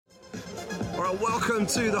Welcome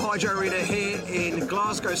to the Hydro Arena here in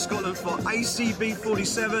Glasgow, Scotland for ACB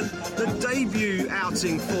 47, the debut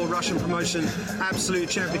outing for Russian promotion Absolute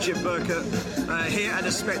Championship Burka here at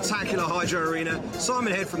the spectacular Hydro Arena.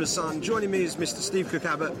 Simon Head from The Sun. Joining me is Mr. Steve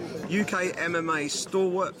Cook-Abbott, UK MMA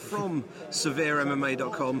stalwart from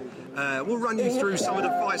severemma.com. We'll run you through some of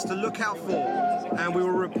the fights to look out for, and we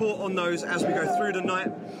will report on those as we go through the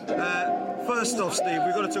night. First off, Steve,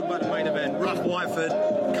 we've got to talk about the main event. Ruff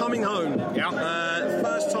Whiteford coming home.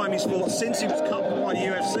 First time he's fought since he was cut by the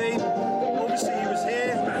UFC. Obviously, he was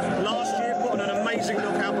here last year, put on an amazing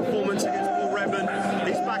knockout performance against Paul Redman.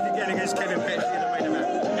 He's back again against Kevin Petchy in the main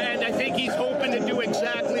event. And I think he's hoping to do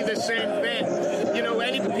exactly the same thing. You know,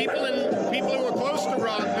 any people who are close to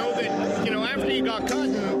Ruff know that, you know, after he got cut,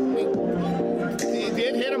 it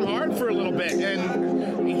did hit him hard for a little bit,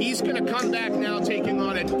 and he's going to come back now taking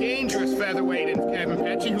on a dangerous featherweight in Kevin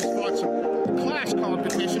Petchy, who's fought some class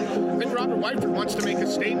competition. I think Robert Whiteford wants to make a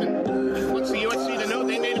statement. He wants the UFC to know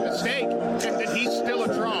they made a mistake and that he's still a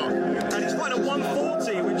draw. And he's fighting at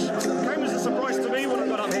 140, which came as a surprise to me when I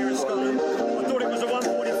got up here in Scotland. I thought it was a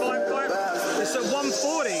 145 fight. It's at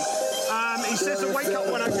 140. He says the weight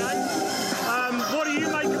cut went okay. What do you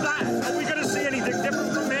make of that? Are we going to see anything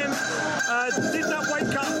different from him? Did that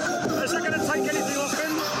weight cut, is that going to take anything off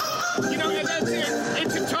him? You know,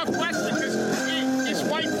 it's a tough question, because is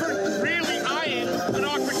Whiteford really eyeing an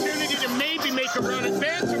opportunity to maybe make a run at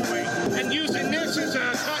bantamweight and using this as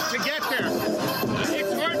a cut to get there?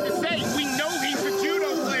 It's hard to say. We know he's a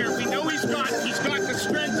judo player. We know he's got the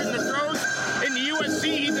strength in the throws. In the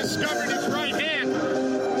UFC, he discovered his right hand.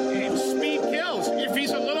 Speed kills. If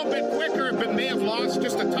he's a little bit quicker, but may have lost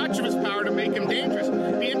just a touch of his power to make him dangerous.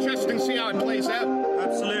 Be interesting to see how it plays out.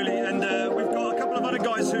 Absolutely, and we've got a couple of other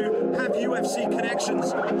guys who have UFC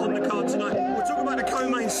connections on the card tonight. We'll talk about the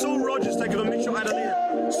co-main. Saul Rogers taking on Mitchell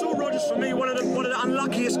Adalina. Saul Rogers, for me, one of the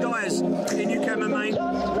unluckiest guys in UK MMA.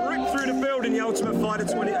 Ripped through the field in the Ultimate Fighter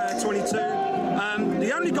 22.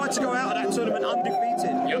 The only guy to go out of that tournament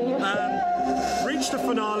undefeated. Reached the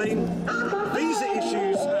finale. Visa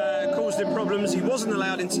issues caused him problems. He wasn't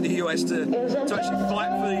allowed into the US to actually fight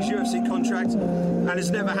for his UFC contract, and has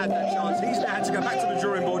never had that chance. He's now had to go back to the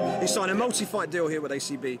drawing board. He signed a multi-fight deal here with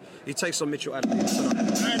ACB. He takes on Mitchell Adalina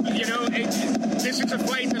tonight. You know, this is a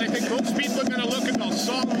fight that I think most people are going to look at. Well,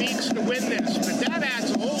 Saul needs to win this, but that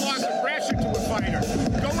adds a whole lot of pressure to a fighter.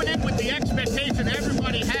 Going in with the expectation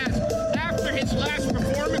everybody has after his last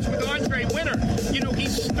performance with Andre Winter. You know, he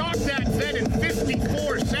stopped that then in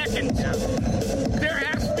 54 seconds. There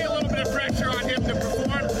has to be a little bit of pressure on him to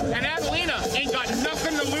perform, and Adelina ain't got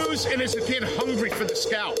nothing to lose and is a kid hungry for the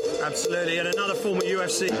scalp. Absolutely, and another former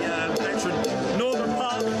UFC veteran, Norman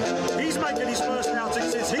Park. He's making his first outing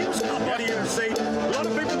since he was cut by the UFC. A lot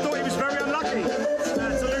of people thought he was very unlucky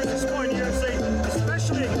to lose his spot in UFC,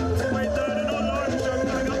 especially with the non-live show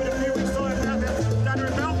coming up in a few weeks' time down here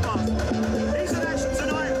in Belfast. He's in action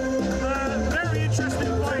tonight. Very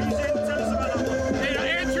interesting fight he's in. Tell us about that one.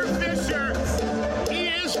 Andrew Fisher, he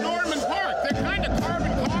is Norman Park. They're kind of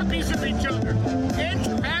carbon copies of each other.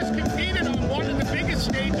 Andrew has competed on one of the biggest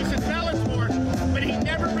stages at Bellator, but he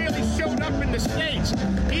never really showed up in the States.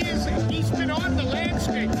 He's been on the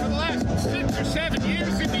landscape for the last 6 or 7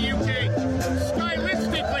 years in the UK.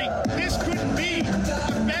 Stylistically, this couldn't be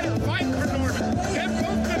a better fight for Norman. They're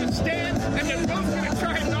both going to stand, and they're both going to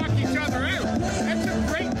try and knock each other out. That's a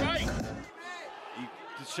great fight.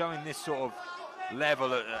 Showing this sort of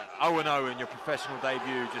level at 0-0 in your professional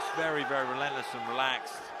debut, just very, very relentless and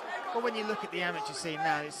relaxed. Well, when you look at the amateur scene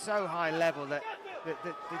now, it's so high level that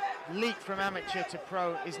the leap from amateur to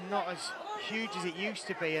pro is not as huge as it used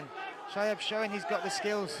to be, and Shayab's showing he's got the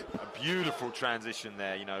skills. A beautiful transition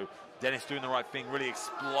there, you know, Dennis doing the right thing, really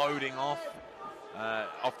exploding off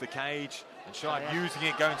the cage, and Shayab using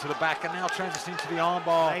it, going to the back, and now transitioning to the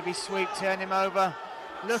armbar. Maybe sweep, turn him over.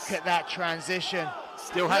 Look at that transition.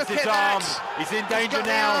 Still has his arm. He's in danger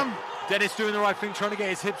now. Dennis doing the right thing, trying to get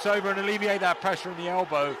his hips over and alleviate that pressure in the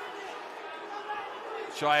elbow.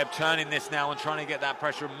 Shayab turning this now and trying to get that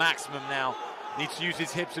pressure maximum now. Needs to use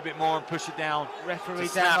his hips a bit more and push it down. Referee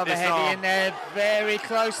down on the heavy in there very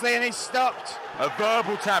closely, and he's stopped. A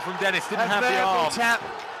verbal tap from Dennis, didn't have the arm. A verbal tap.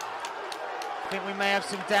 I think we may have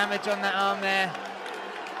some damage on that arm there.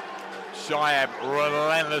 Shayab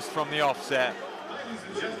relentless from the offset. Ladies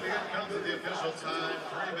and gentlemen, here comes the official time.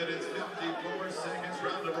 3 minutes, 54 seconds.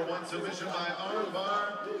 Round number 1 submission by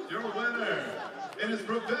Armbar. Your winner in his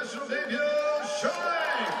professional debut,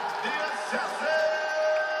 showing the assassin,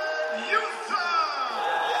 Yusuf!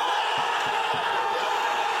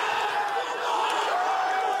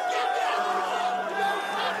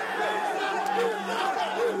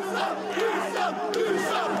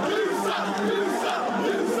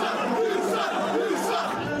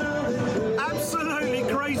 Absolutely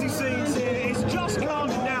crazy scenes here. It's just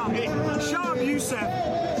calmed down. Sharp Youssef,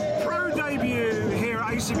 pro debut here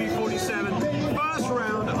at ACB 47. First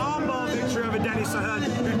round, armbar victory over Dennis Ahern,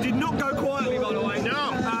 who did not go quietly, by the way. No.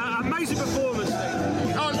 Amazing performance.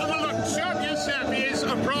 Oh, look, Sharp Youssef is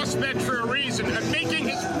a prospect for a reason. Making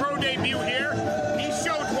his pro debut here, he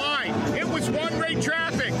showed why. It was one-way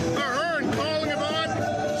traffic. Ahern calling him on.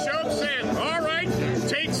 Sharp said, all right,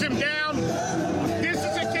 takes him down. This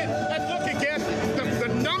is a kid. And look again, the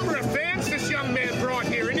number of fans this young man brought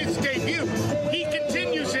here in his debut. He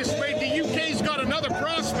continues this way. The UK's got another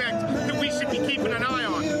prospect that we should be keeping an eye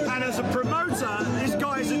on. And as a promoter, this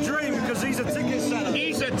guy is a dream because he's a ticket seller.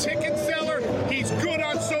 He's a ticket seller. He's good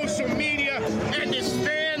on social media, and his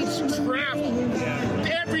fans travel.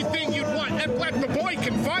 Everything you'd want. And the boy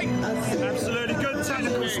can fight. Absolutely good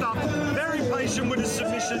technical stuff. Very patient with his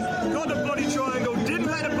submission. Got the body triangle. Didn't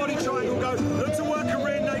let the body triangle go. Looked to work a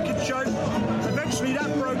rear naked choke. Eventually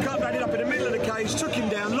that broke up. Ended up in the middle of the cage. Took him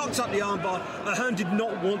down. Locked up the armbar. Ahern did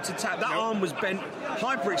not want to tap. That arm was bent,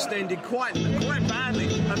 hyperextended quite badly.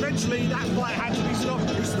 Eventually that fight had to be stopped.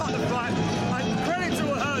 He stopped the fight. And credit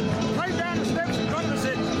to Ahern. Came down the steps in front of us,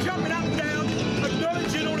 jumping up and down,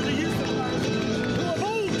 acknowledging all of the youth players who have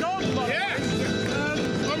all gone, by the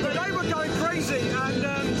way. But they were going crazy, and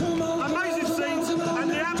amazing scenes, and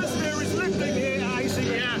the atmosphere is lifting here at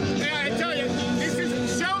ACB. Yeah, I tell you, this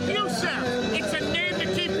is Sharp Youssef. It's a name to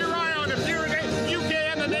keep your eye on if you're an UK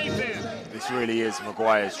MMA fan. This really is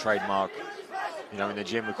Maguire's trademark. You know, in the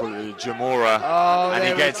gym we call it the Jamora. Oh, and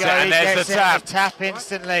there he gets we go. it, and there's the tap. Tap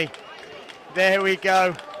instantly. There we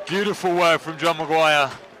go. Beautiful work from John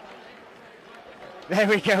Maguire. There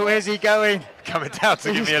we go. Where's he going? Coming down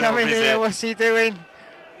to give He's me a little coming visit. here. What's he doing?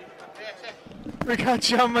 We got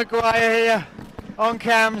John Maguire here on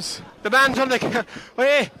cams. The man's on the... Oh,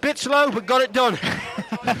 yeah, bit slow, but got it done.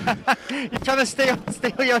 You're trying to steal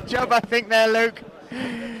your job, I think, there, Luke.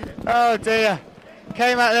 Oh, dear.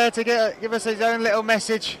 Came out there to give us his own little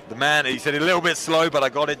message. The man, he said a little bit slow, but I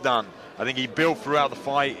got it done. I think he built throughout the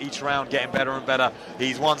fight, each round getting better and better.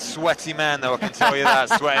 He's one sweaty man, though, I can tell you that,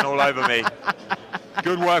 sweating all over me.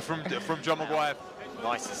 Good work from John Maguire.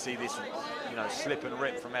 Nice to see this, you know, slip and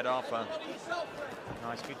rip from Ed Arthur.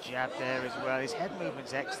 Nice, good jab there as well. His head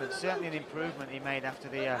movement's excellent. Certainly an improvement he made after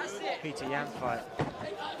the Peter Yan fight.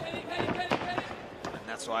 And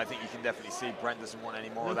that's why I think you can definitely see Brent doesn't want any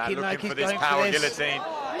more of that. Looking like Looking for he's this going power for this. guillotine.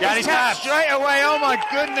 He's Got his tapped tap. straight away. Oh my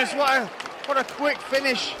goodness, what a quick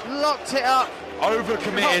finish. Locked it up.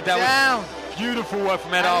 Overcommitted. That down. was beautiful work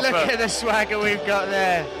from Ed And Arthur. look at the swagger we've got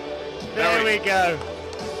there. There we go.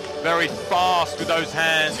 Very fast with those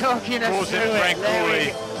hands. Talking us Causing through Brent it.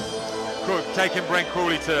 There Crawley. Taking Brent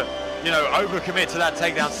Crawley to, you know, overcommit to that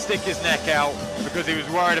takedown, stick his neck out because he was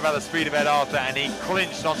worried about the speed of Ed Arthur, and he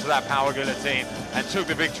clinched onto that power guillotine and took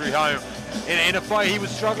the victory home. In a fight he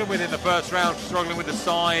was struggling with in the first round, struggling with the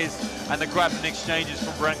size and the grabs and exchanges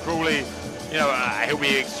from Brent Crawley. You know, he'll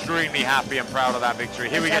be extremely happy and proud of that victory.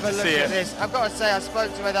 Here we get to see it. This. I've got to say, I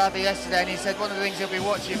spoke to Ed Arthur yesterday, and he said one of the things he'll be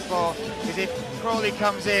watching for is if Crawley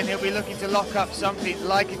comes in, he'll be looking to lock up something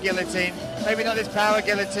like a guillotine. Maybe not this power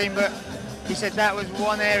guillotine, but he said that was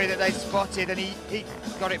one area that they spotted, and he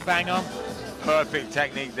got it bang on. Perfect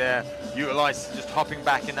technique there. Utilised just hopping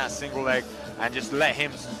back in that single leg and just let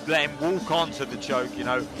him walk onto the choke. You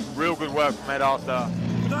know, real good work from Ed Arthur.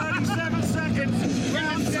 37 seconds,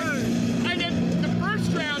 round two. And in the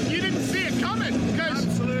first round, you didn't see it coming because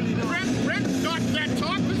Brent got that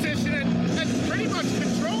top position and pretty much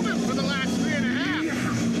controlled him for the last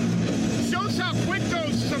 3.5. Shows how quick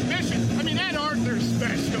those submissions. I mean, Ed Arthur's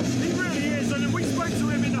special. He really is, and we spoke to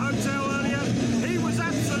him in the hotel earlier. He was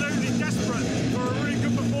absolutely desperate for a really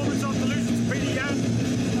good performance after losing to Peter Yan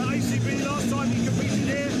at ACB last time he competed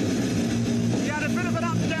here. He had a bit of an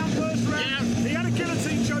up and down first round. Yeah. He had a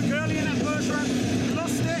guillotine choke early in that first round,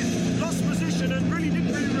 lost it, lost position, and really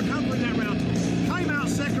didn't recover in that round. Came out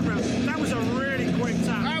second round. That was a really quick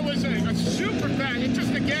tap. That was a super fast. It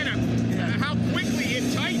just again how quickly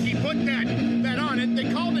and tight he put that on it.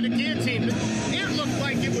 They called it a guillotine, but it looked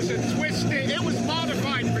like it was a twisted. It was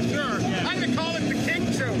modified for sure. Yeah. I'm gonna call it the king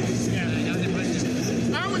choke. Yeah, that was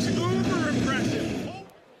impressive. That was uber impressive.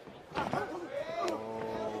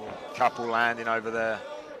 Couple landing over there.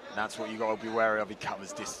 That's what you got to be wary of. He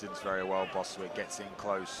covers distance very well. Bostwick gets in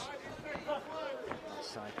close.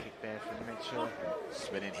 Side kick there from Mitchell.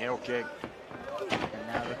 Spinning heel kick. And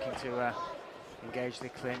now looking to engage the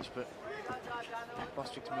clinch, but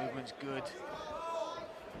Bostwick's movement's good.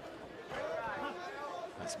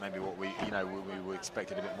 And That's maybe what we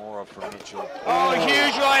expected a bit more of from Mitchell. Oh,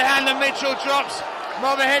 huge right hand, and Mitchell drops.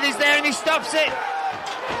 Motherhead is there and he stops it.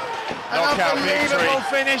 An unbelievable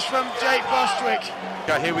finish from Jake Bostwick.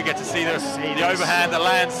 Here we get to see the overhand that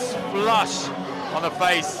lands flush on the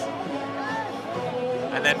face,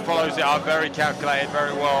 and then follows it up, very calculated,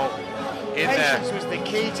 very well in there. Patience was the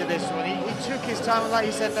key to this one. He took his time, and like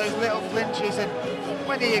you said, those little flinches, and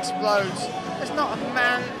when he explodes, there's not a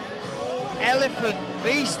man, elephant,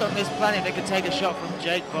 beast on this planet that could take a shot from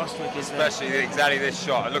Jake Bostwick, is there? Especially exactly this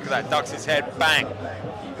shot. And look at that, ducks his head, bang,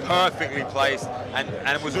 perfectly placed,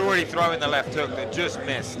 and was already throwing the left hook that just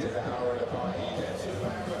missed.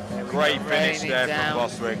 Great finish there from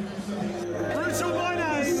Bostwick. Brutal by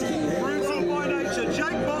name, brutal by nature.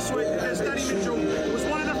 Jake Bostwick against Danny Mitchell was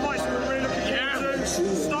one of the fights we were really looking forward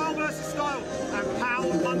to. Style versus style, and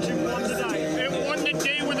power punching won the day. It won the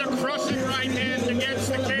day with a crushing right hand against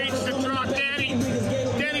the cage to drop Danny.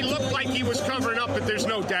 Danny looked like he was covering up, but there's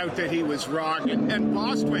no doubt that he was wrong. And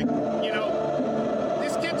Bostwick, you know,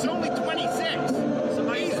 this kid's only 26.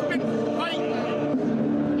 So he's been fighting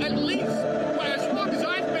at least, well, as long as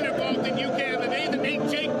I've been involved in UK MMA, the name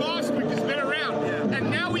Jake Bostwick has been around. Yeah. And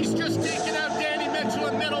now he's just taking out Danny Mitchell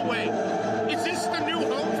in middleweight. Is this the new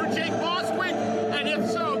home for Jake Bostwick? And if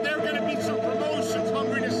so, there are going to be some promotions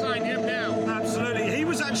hungry to sign him now. Absolutely. He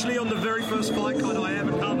was actually on the very first fight card I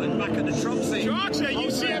ever covered back at the Troxy. Troxy, you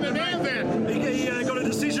see him in then. He got a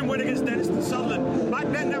decision win against Dennis Sutherland. Back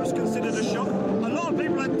then, that was considered a shock. A lot of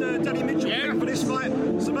people had Danny Mitchell for this fight,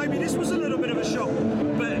 so maybe this was a little bit of a shock.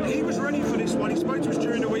 But he was ready for this one. He spoke to us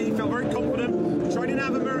during the week. He felt very confident, training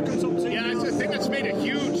out of American top team. Yeah, it's a thing that's made a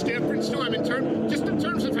huge difference to him in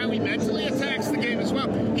terms of how he mentally attacks the game as well.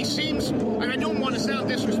 He seems, and I don't want to sound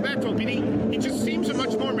disrespectful, but he just seems a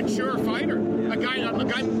much more mature fighter. A guy,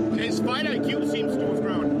 his fight IQ seems to have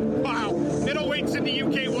grown. Wow, middleweights in the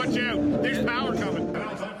UK, watch out. There's power coming.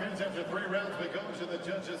 After 3 rounds, we go to the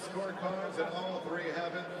judges' scorecards, and all three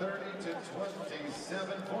have it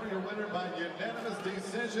 30-27 for your winner by unanimous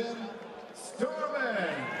decision,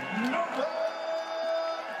 Storming Northern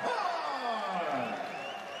Park.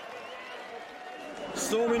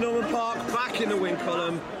 Stormy Norman Park back in the win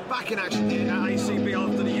column, back in action here at ACB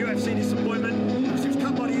after the UFC disappointment. He was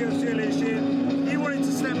cut by the UFC earlier this year. He wanted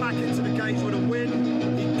to step back into the cage with a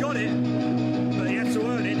win. He got it, but he had to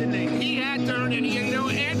earn it, didn't he? He had to earn it. You know,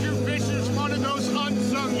 Andrew Fisher's one of those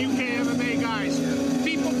unsung UK MMA guys.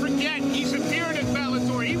 People forget he's appeared at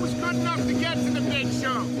Bellator. He was good enough to get to the big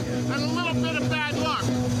show. And a little bit of bad luck.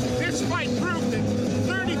 This fight proved it.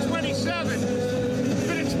 30-27.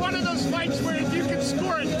 But it's one of those fights where if you can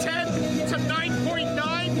score a 10 to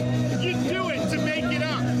 9.9, you do it to make it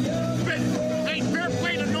up. But hey, fair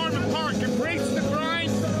play to Norman Park. Embraced the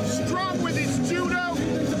grind. Strong with his judo.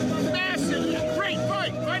 Massive. Great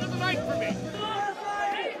fight. Fight of the night for me.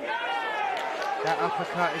 That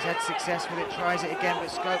uppercut, he's had success with it, tries it again, but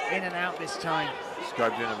Scope in and out this time.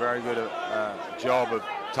 Scope doing a very good job of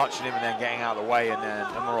touching him and then getting out of the way, and then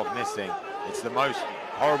Umarov missing. It's the most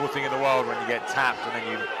horrible thing in the world when you get tapped and then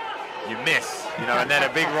you miss, you know, and then a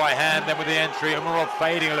big right hand, then with the entry, Umarov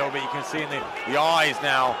fading a little bit. You can see in the eyes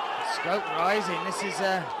now. Scope rising. This is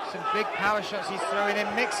some big power shots he's throwing in,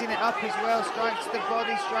 mixing it up as well. Strikes to the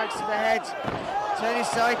body, strikes to the head. Turn his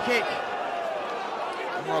side kick.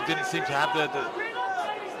 Umarov didn't seem to have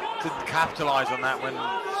didn't capitalise on that when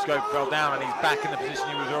Scope fell down, and he's back in the position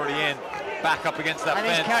he was already in, back up against that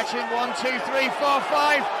fence. And he's catching 1, 2, 3, 4,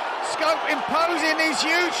 5. Scope imposing these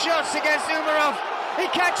huge shots against Umarov. He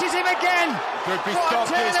catches him again. Could be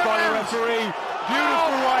stopped this by the referee.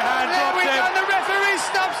 Beautiful right hand dropped him. And the referee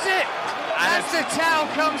stops it. As the towel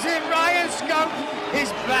comes in, Ryan Scope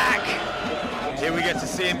is back. Here we get to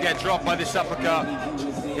see him get dropped by this uppercut.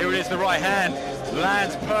 Here it is, the right hand.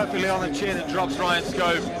 Lands perfectly on the chin and drops Ryan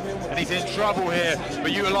Scope. And he's in trouble here,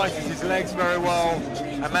 but utilises his legs very well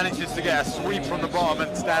and manages to get a sweep from the bottom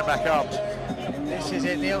and stand back up. This is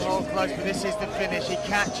it, Neil Hall close, but this is the finish. He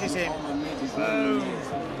catches him. Boom.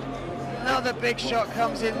 Another big shot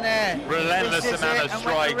comes in there. Relentless amount of strikes. And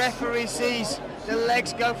when the referee sees the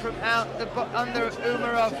legs go from under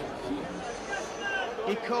Umarov,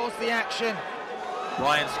 he calls the action.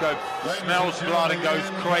 Ryan Scope smells blood and goes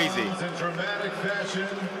crazy.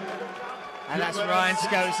 And that's Ryan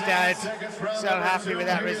Scope's dad. So happy with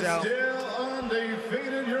that result. Still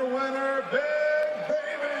undefeated, your winner, Big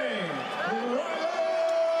Baby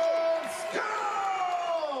Ryan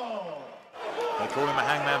Scope. They call him a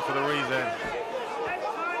hangman for the reason.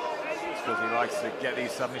 It's because he likes to get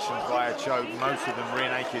these submissions by a choke, most of them rear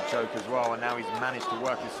naked choke as well, and now he's managed to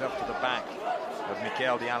work himself to the back of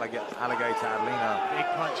Mikael the Alligator Adlina. Big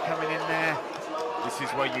punch coming in there. this is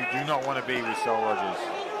where you do not want to be with Sol Rogers.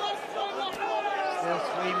 Still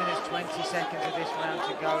 3 minutes 20 seconds of this round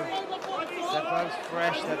to go. They're both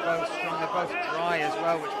fresh, they're both strong, they're both dry as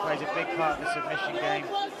well, which plays a big part of the submission game.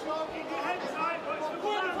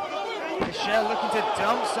 Michelle looking to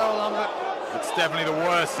dump Sol on, but it's definitely the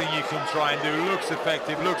worst thing you can try and do. Looks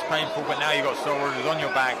effective, looks painful, but now you've got Sol Rogers on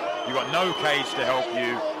your back. You've got no cage to help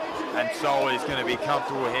you, and Sol is going to be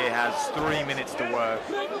comfortable here, has 3 minutes to work,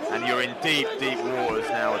 and you're in deep, deep waters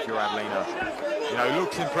now if you're Adelina. You know, it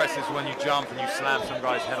looks impressive when you jump and you slam some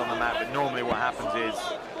guy's head on the mat, but normally what happens is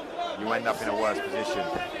you end up in a worse position.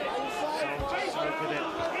 Sol's so good at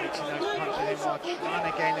mixing those punches in while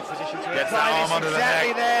trying to gain the position to Gets that arm under the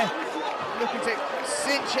neck. there. Looking to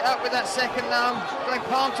cinch it up with that second arm, going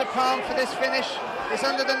palm to palm for this finish. It's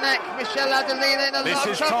under the neck. Michelle Adelina in a This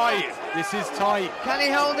is tight. This is tight. Can he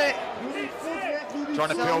hold it? Trying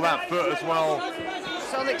to feel that foot as well.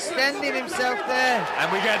 Sol extending himself there.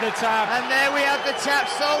 And we get the tap. And there we have the tap.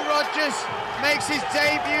 Sol Rogers makes his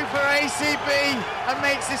debut for ACB and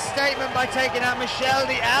makes his statement by taking out Michelle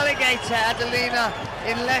the Alligator Adelina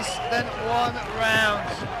in less than 1 round.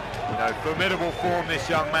 You know, formidable form, this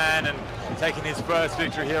young man, and taking his first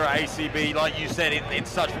victory here at ACB, like you said, in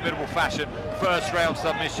such formidable fashion. First round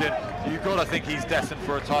submission. You've got to think he's destined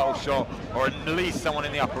for a title shot, or at least someone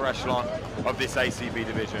in the upper echelon of this ACB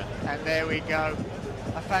division. And there we go.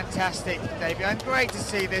 A fantastic debut, and great to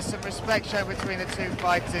see this, some respect shown between the two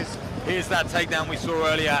fighters. Here's that takedown we saw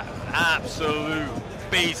earlier. Absolute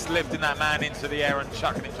beast, lifting that man into the air and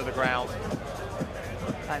chucking him to the ground.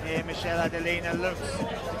 And here Michelle Adelina looks to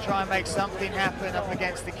try and make something happen up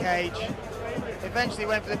against the cage. Eventually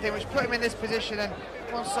went for the thing which put him in this position, and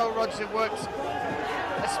once Sol Rogers had worked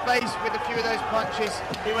a space with a few of those punches,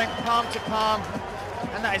 he went palm to palm,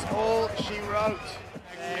 and that is all she wrote.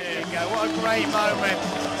 There you go, what a great moment.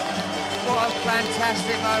 What a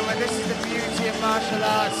fantastic moment. This is the beauty of martial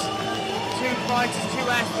arts. Two fighters, two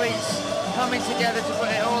athletes coming together to put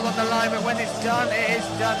it all on the line, but when it's done, it is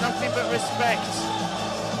done. Nothing but respect.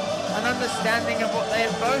 An understanding of what they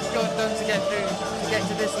have both done to get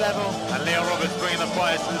to this level. And Leon Roberts bringing the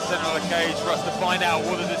fighters to the centre of the cage for us to find out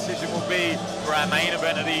what the decision will be for our main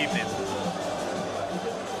event of the evening.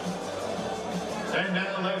 And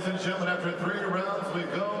now, ladies and gentlemen, after 3 rounds, we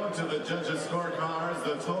go to the judges' scorecards.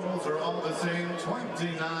 The totals are all the same,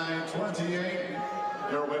 29-28.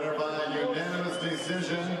 Your winner by unanimous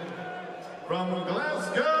decision from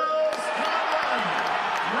Glasgow,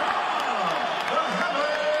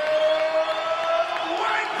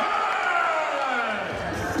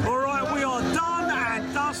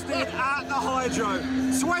 Scotland, at the Hydro.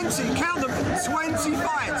 20, count them, 20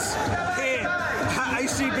 fights here at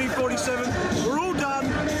ACB 47. We're all done,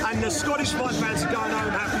 and the Scottish fight fans are going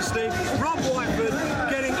home happy, Steve. Rob Whiteford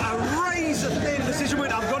getting a razor-thin decision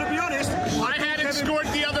win. I've got to be honest. I had it scored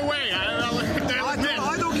the other way.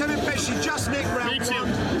 I thought Kevin Pesci just nicked round one.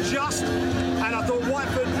 And I thought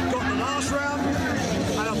Whiteford got the last round,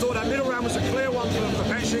 and I thought that middle round was a clear one for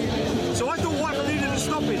Pesci. So I thought Whiteford needed a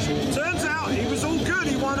stoppage. Turns out he was all good.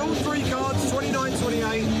 He won all 3 cards,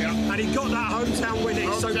 29-28, and he got that hometown win that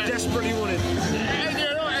he so desperately wanted. And, you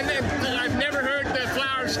know, and I've never heard the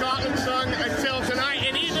Flower of Scotland song until tonight,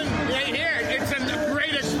 and even here, it's a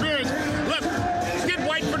great experience. Look, did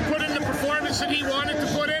Whiteford put in the performance that he wanted to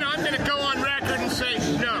put in? I'm going to go on record and say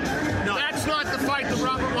no. That's not the fight that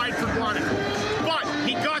Robert Whiteford wanted. But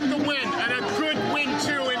he got the win, and a good win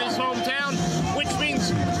too in his hometown, which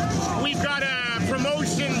means we've got a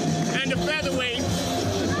promotion and a featherweight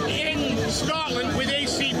in Scotland with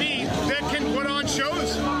ACB that can put on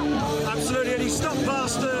shows. Absolutely, and he stopped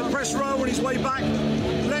past the press row on his way back,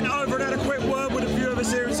 leant over and had a quick word with a few of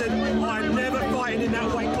us here and said, I'm never fighting in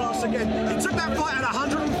that weight class again. He took that fight at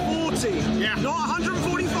 140, not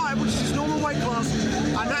 145, which is his normal weight class,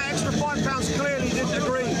 and that extra 5 pounds clearly didn't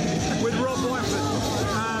agree with Rob Whiteford.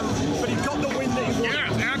 But he got the win that he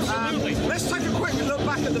wanted. Yeah, absolutely. Let's take a quick look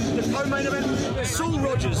back at the co-main event. Sol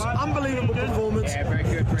Rogers, unbelievable performance.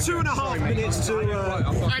 2.5 minutes to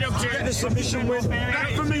get the submission win.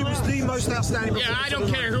 That for me was the most outstanding performance. Yeah, I don't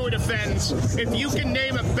care who it offends. If you can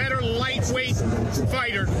name a better lightweight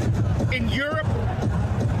fighter in Europe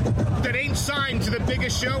that ain't signed to the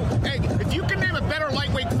biggest show, hey, if you can name a better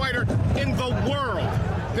lightweight fighter in the world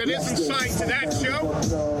that isn't signed to that show,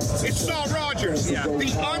 it's Sol Rogers. Yeah.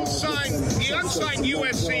 The unsigned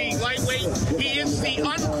UFC lightweight. He is the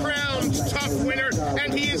uncrowned tough winner,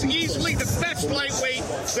 and he is easily the best lightweight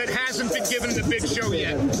that hasn't been given the big show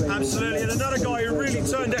yet. Absolutely, and another guy who really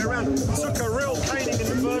turned it around, took a real caning in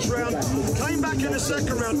the first round, came back in the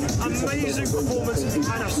second round, amazing performance,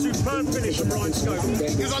 and a superb finish from Ryan Scope.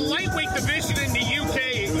 There's a lightweight division in the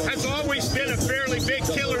always been a fairly big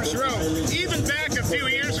killer's row, even back a few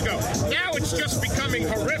years ago. Now it's just becoming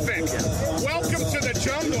horrific. Welcome to the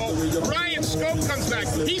jungle. Ryan Scope comes back.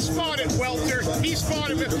 He's fought at welter. He's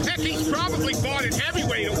fought at, heck, he's probably fought at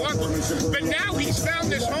heavyweight at one point. But now he's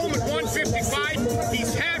found this home at 155.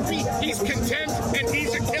 He's happy, he's content, and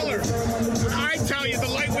he's a killer. I tell you, the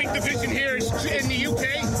lightweight division here is in the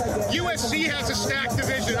UK. UFC has a stacked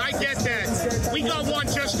division. I get that. We got one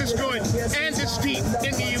just as good and as deep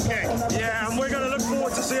in the UK. Yeah, and we're going to look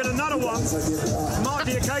forward to seeing another one.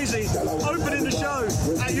 Marty Akazi opening the show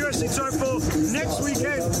at UFC 204 next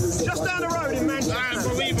weekend, just down the road in Manchester.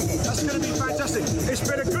 Unbelievable. That's going to be fantastic. It's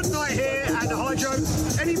been a good night here at the Hydro.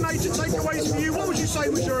 Any major takeaways for you? What would you say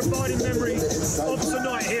was your abiding memory of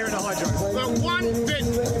tonight here in the Hydro? The one that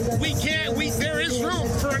there is room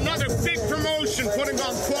for another big promotion putting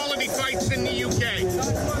on quality fights in the UK.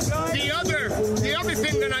 The other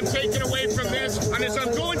thing that I'm taking away from this, and as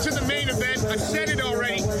I'm going to the main event, I've said it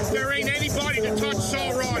already, there ain't anybody to touch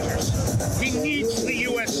Saul Rogers. He needs the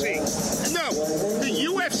UFC. No, the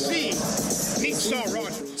UFC needs Saul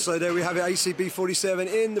Rogers. So there we have it, ACB 47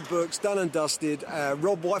 in the books, done and dusted.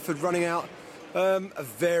 Rob Whiteford running out, a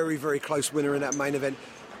very, very close winner in that main event.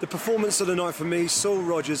 The performance of the night for me, Saul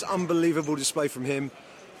Rogers, unbelievable display from him.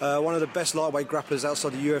 One of the best lightweight grapplers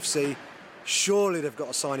outside the UFC. Surely they've got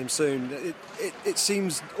to sign him soon. It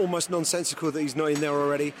seems almost nonsensical that he's not in there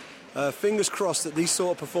already. Fingers crossed that these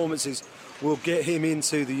sort of performances will get him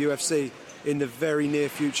into the UFC in the very near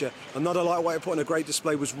future. Another lightweight put on a great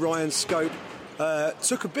display was Ryan Scope.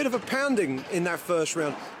 Took a bit of a pounding in that first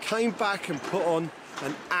round, came back and put on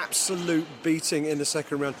an absolute beating in the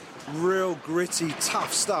second round. Real gritty,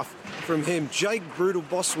 tough stuff from him. Jake Brutal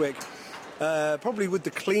Boswick, probably with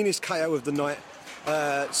the cleanest KO of the night.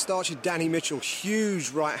 Starchy Danny Mitchell,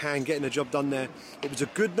 huge right hand getting the job done there. It was a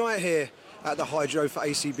good night here at the Hydro for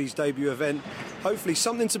ACB's debut event. Hopefully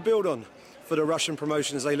something to build on for the Russian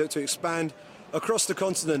promotion as they look to expand across the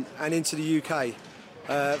continent and into the UK.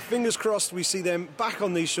 Fingers crossed we see them back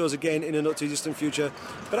on these shores again in a not too distant future.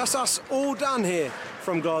 But that's us all done here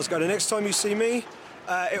from Glasgow. The next time you see me,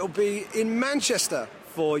 it'll be in Manchester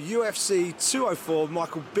for UFC 204.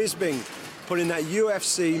 Michael Bisping putting that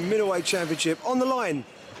UFC middleweight championship on the line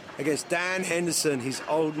against Dan Henderson, his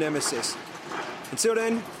old nemesis. Until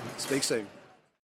then, speak soon.